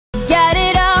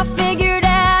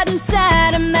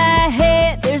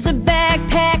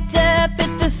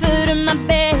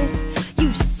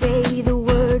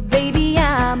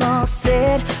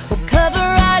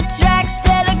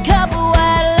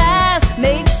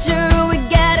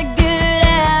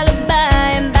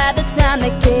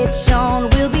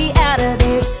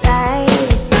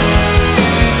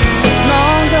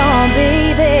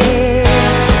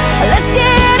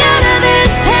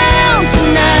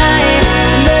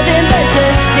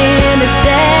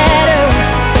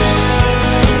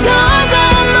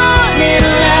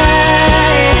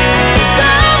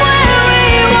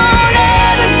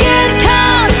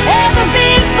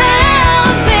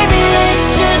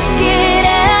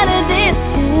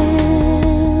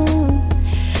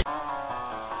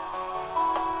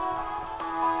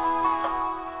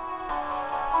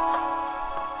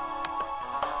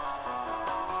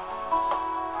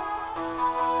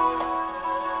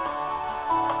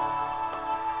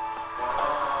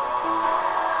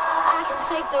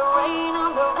take the rain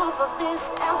on the roof of this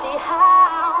empty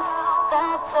house.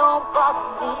 That don't bother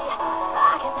me.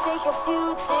 I can take a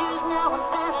few tears now and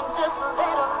then and just let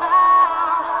them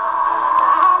out.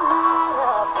 I'm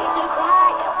not afraid to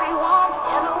cry every once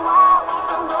in a while,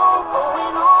 even though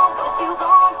going on with you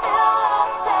gone still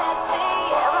upsets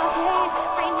me. Every days,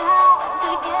 every now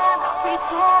and again, I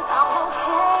pretend I'm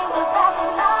okay, but that's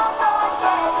not what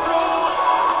gets me.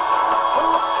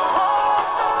 What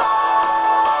hurts the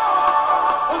most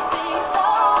was being so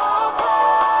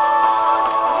close,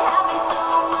 having so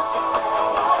much to say.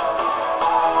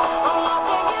 I'm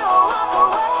watching you walk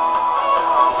away,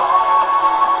 never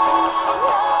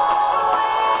knowing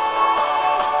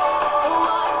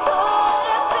what could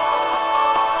have been.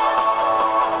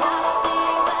 Not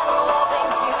seeing that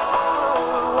loving you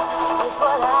is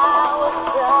what I was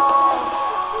trying to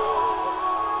do.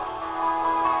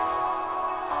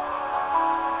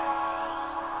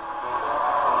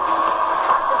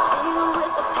 Hard to deal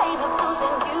with the pain of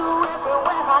losing you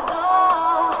everywhere I go,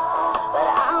 but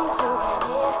I'm doing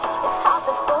it. It's hard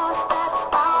to force that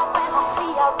smile when I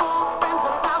see our old friends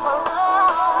and I'm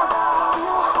alone.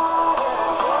 Still harder,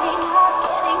 giving up,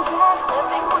 getting past,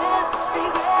 living with this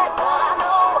regret. But I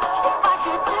know if I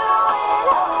could do it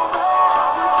over,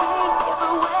 I would give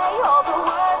away all the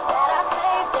words that I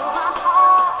saved in my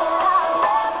heart that I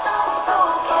left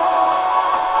unspoken.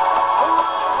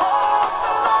 What hurts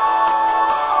the most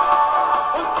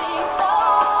was being so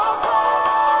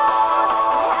close,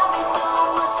 having so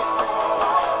much to say.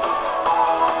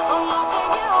 I'm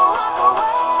watching you walk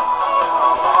away,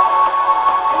 never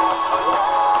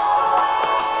knowing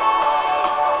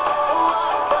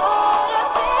what could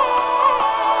have been.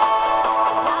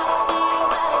 Not seeing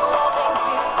that loving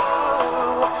you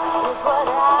is what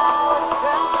I was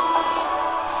trying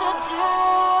to do.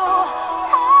 I'm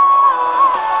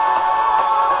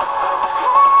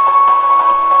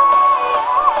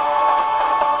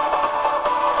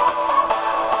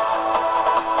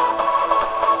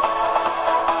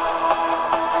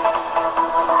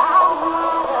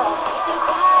not afraid to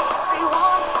cry every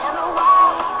once in a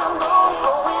while, even though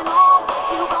going on with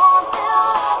you gone still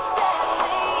upsets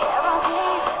me. Every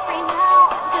days, every now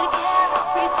and again, I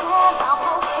pretend I'm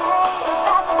okay, but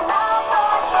that's not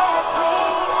what gets me.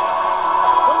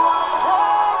 What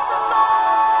hurts the most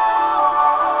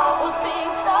was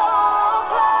being so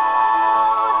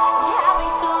close and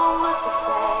having so much to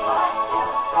say.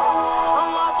 I'm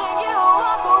watching you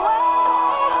walk away,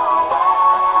 never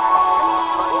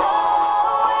knowing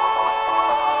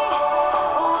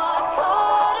what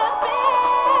could have been.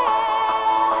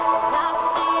 Not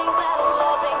seeing that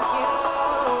loving you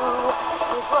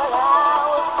is what I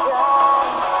was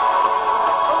trying to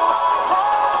do. What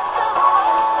hurts the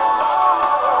most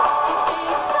is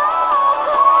being so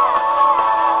close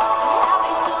and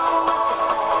having so much to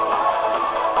say.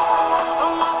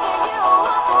 I'm watching you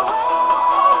walk away,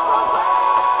 never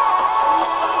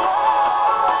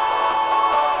knowing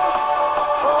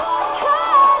what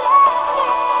could have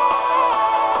been.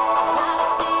 Not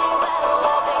seeing that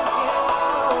loving you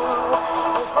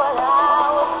is what I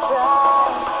was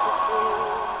trying to do.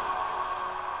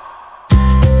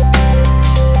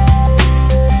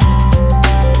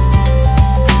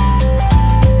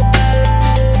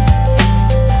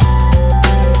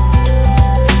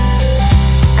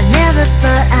 I never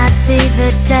thought I'd see the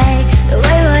day the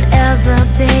way would ever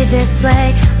be this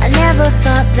way. I never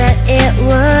thought that it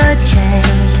would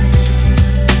change,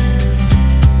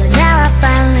 but now I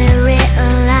finally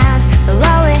realize that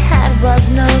what we had was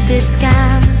no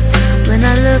disguise when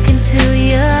I look into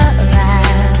your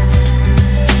eyes.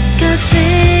 'Cause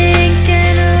things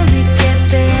can only get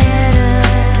better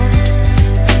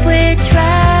if we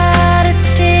try to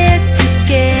stick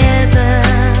together.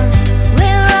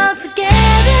 We're all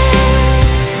together,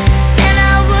 and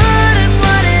I wouldn't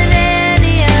want it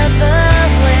any other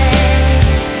way.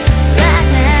 Right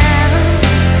now,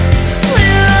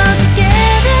 we're all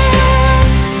together,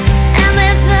 and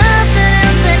there's nothing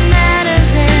else that matters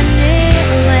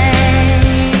anyway.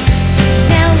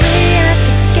 Now we are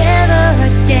together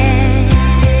again.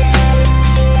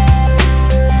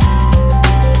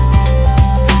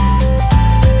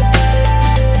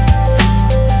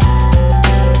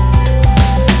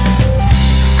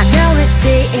 I know we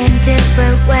see in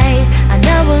different ways. I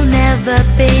know we'll never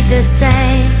be the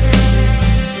same.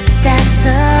 That's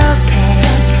okay.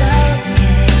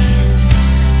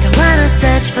 Don't wanna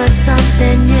search for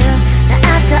something new. Now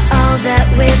after all that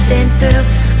we've been through,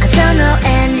 I don't know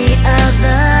any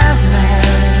other